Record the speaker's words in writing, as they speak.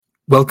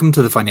Welcome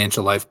to the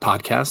Financial Life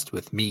Podcast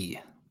with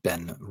me,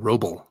 Ben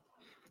Roble.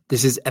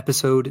 This is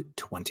episode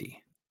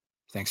 20.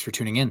 Thanks for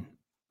tuning in.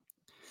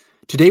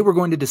 Today we're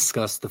going to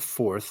discuss the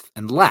fourth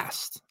and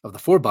last of the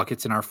four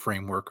buckets in our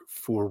framework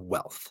for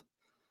wealth.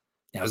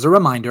 Now, as a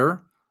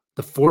reminder,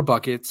 the four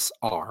buckets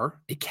are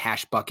a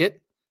cash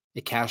bucket,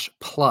 a cash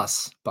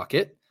plus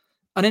bucket,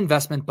 an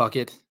investment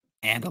bucket,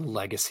 and a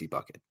legacy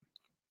bucket.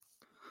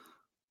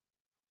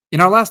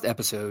 In our last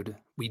episode,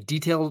 we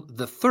detailed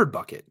the third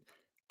bucket,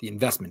 the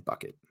investment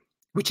bucket,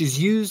 which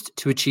is used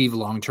to achieve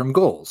long-term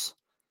goals.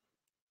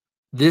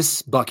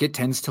 This bucket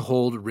tends to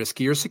hold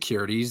riskier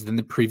securities than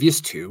the previous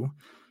two,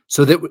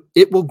 so that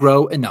it will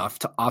grow enough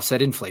to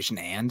offset inflation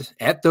and,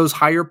 at those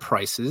higher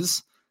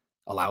prices,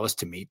 allow us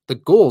to meet the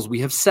goals we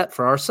have set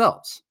for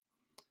ourselves.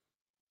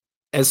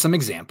 As some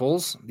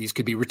examples, these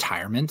could be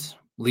retirement,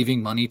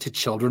 leaving money to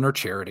children or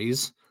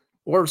charities,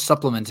 or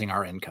supplementing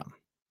our income.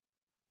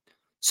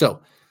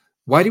 So,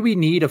 why do we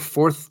need a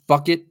fourth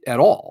bucket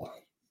at all?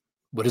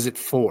 What is it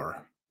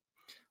for?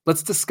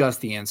 Let's discuss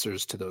the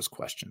answers to those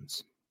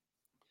questions.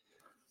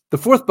 The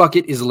fourth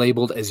bucket is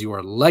labeled as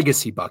your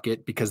legacy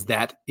bucket because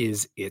that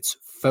is its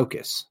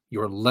focus,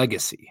 your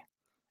legacy,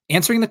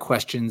 answering the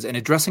questions and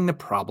addressing the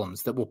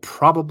problems that will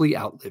probably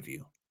outlive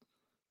you.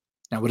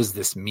 Now, what does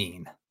this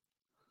mean?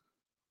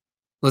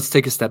 Let's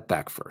take a step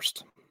back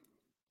first.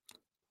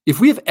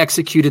 If we have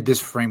executed this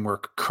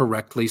framework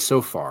correctly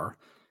so far,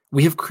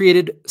 we have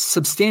created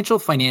substantial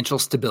financial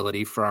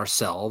stability for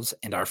ourselves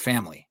and our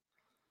family.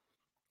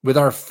 With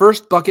our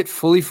first bucket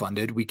fully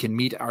funded, we can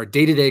meet our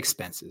day-to-day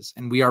expenses,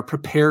 and we are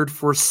prepared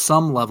for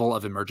some level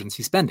of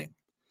emergency spending.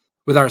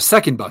 With our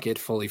second bucket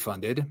fully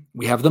funded,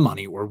 we have the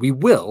money, or we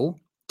will,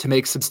 to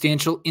make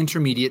substantial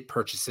intermediate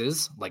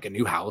purchases like a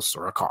new house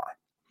or a car.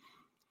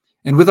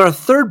 And with our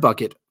third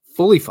bucket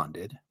fully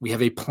funded, we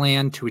have a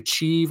plan to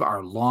achieve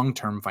our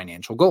long-term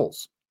financial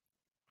goals.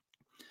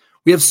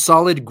 We have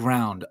solid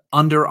ground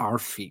under our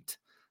feet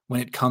when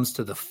it comes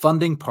to the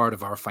funding part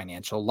of our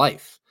financial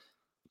life.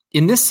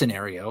 In this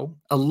scenario,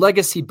 a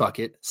legacy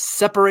bucket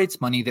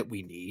separates money that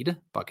we need,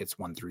 buckets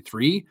 1 through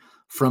 3,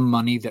 from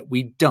money that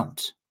we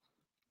don't.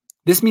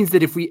 This means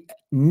that if we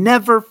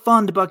never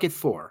fund bucket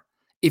 4,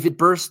 if it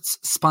bursts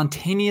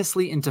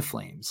spontaneously into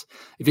flames,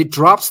 if it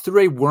drops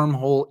through a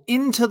wormhole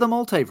into the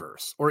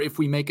multiverse, or if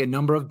we make a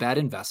number of bad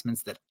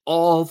investments that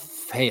all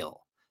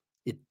fail,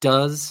 it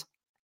does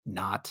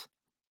not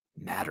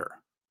matter.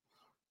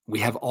 We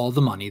have all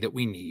the money that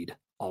we need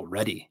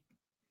already.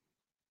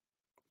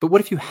 But what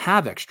if you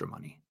have extra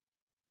money?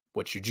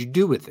 What should you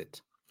do with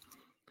it?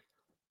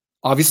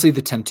 Obviously,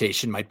 the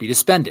temptation might be to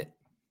spend it,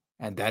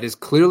 and that is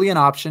clearly an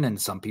option, and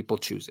some people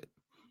choose it.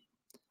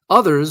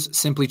 Others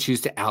simply choose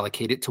to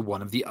allocate it to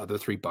one of the other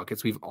three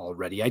buckets we've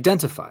already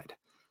identified.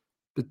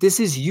 But this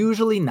is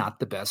usually not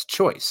the best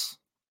choice.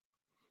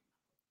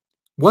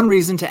 One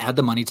reason to add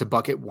the money to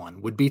bucket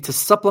 1 would be to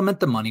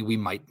supplement the money we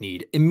might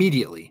need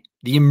immediately,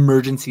 the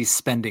emergency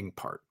spending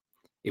part.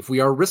 If we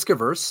are risk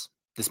averse,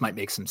 this might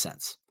make some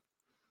sense.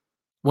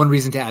 One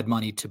reason to add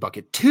money to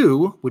bucket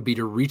 2 would be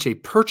to reach a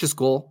purchase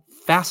goal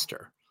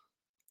faster.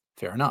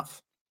 Fair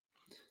enough.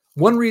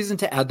 One reason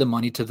to add the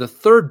money to the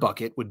third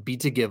bucket would be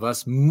to give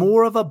us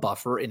more of a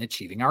buffer in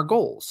achieving our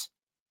goals.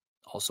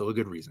 Also a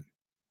good reason.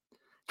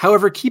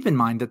 However, keep in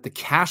mind that the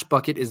cash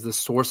bucket is the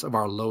source of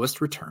our lowest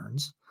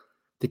returns.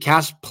 The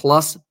cash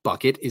plus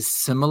bucket is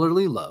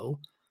similarly low,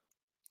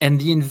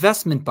 and the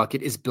investment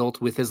bucket is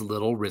built with as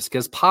little risk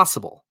as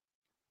possible.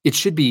 It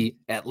should be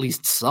at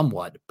least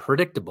somewhat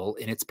predictable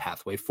in its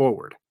pathway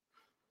forward.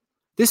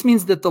 This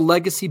means that the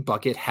legacy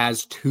bucket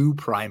has two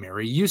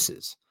primary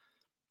uses.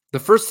 The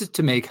first is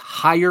to make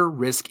higher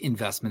risk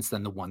investments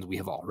than the ones we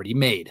have already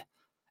made,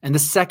 and the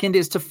second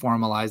is to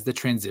formalize the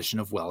transition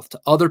of wealth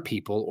to other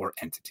people or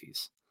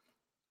entities.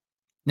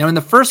 Now, in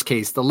the first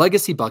case, the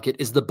legacy bucket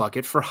is the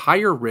bucket for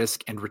higher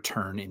risk and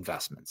return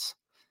investments.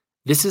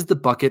 This is the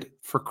bucket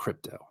for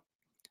crypto.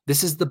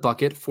 This is the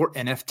bucket for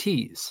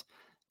NFTs.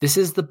 This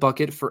is the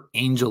bucket for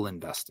angel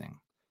investing.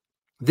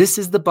 This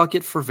is the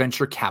bucket for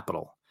venture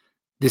capital.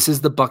 This is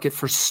the bucket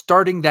for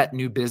starting that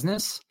new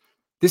business.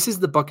 This is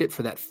the bucket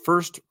for that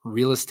first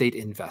real estate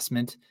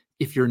investment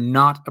if you're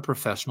not a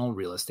professional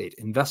real estate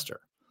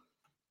investor.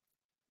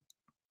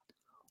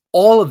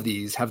 All of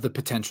these have the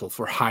potential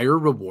for higher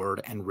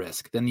reward and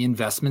risk than the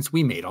investments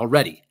we made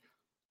already.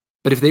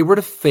 But if they were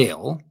to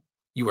fail,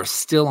 you are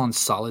still on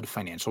solid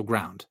financial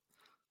ground.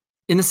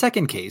 In the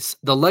second case,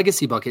 the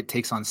legacy bucket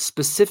takes on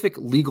specific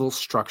legal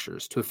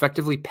structures to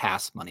effectively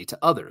pass money to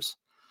others.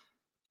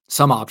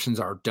 Some options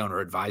are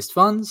donor-advised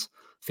funds,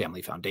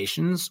 family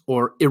foundations,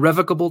 or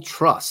irrevocable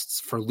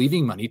trusts for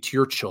leaving money to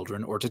your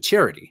children or to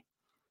charity.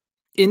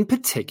 In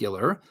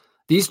particular,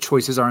 these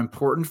choices are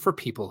important for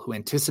people who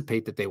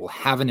anticipate that they will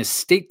have an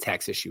estate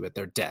tax issue at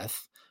their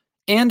death,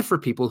 and for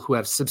people who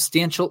have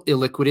substantial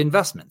illiquid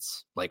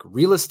investments like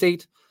real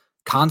estate,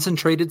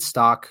 concentrated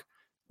stock,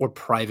 or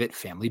private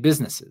family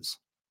businesses.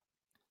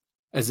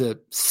 As a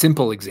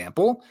simple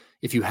example,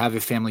 If you have a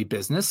family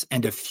business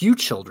and a few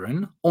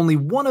children, only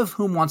one of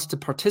whom wants to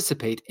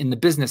participate in the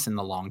business in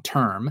the long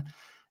term,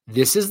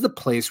 this is the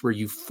place where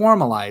you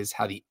formalize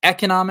how the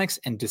economics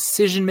and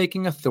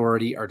decision-making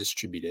authority are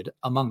distributed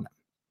among them.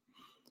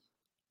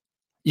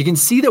 You can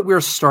see that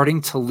we're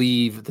starting to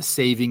leave the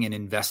saving and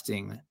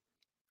investing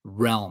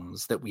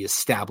realms that we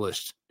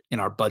established in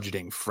our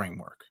budgeting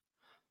framework.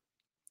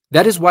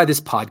 That is why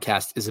this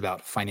podcast is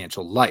about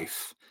financial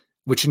life,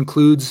 which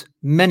includes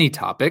many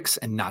topics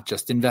and not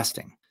just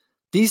investing.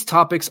 These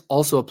topics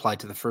also apply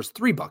to the first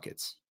three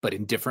buckets, but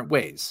in different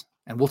ways,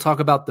 and we'll talk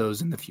about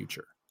those in the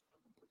future.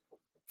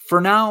 For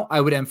now,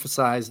 I would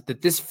emphasize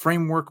that this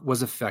framework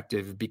was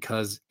effective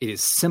because it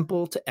is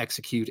simple to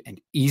execute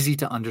and easy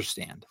to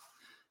understand.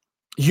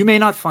 You may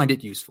not find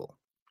it useful,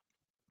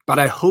 but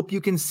I hope you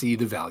can see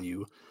the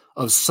value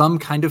of some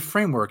kind of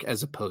framework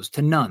as opposed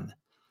to none.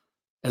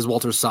 As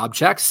Walter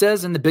Sobchak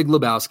says in The Big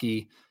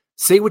Lebowski,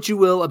 say what you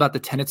will about the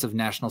tenets of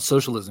National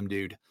Socialism,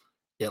 dude.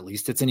 At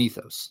least it's an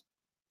ethos.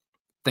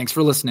 Thanks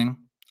for listening.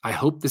 I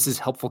hope this is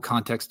helpful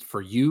context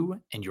for you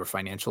and your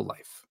financial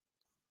life.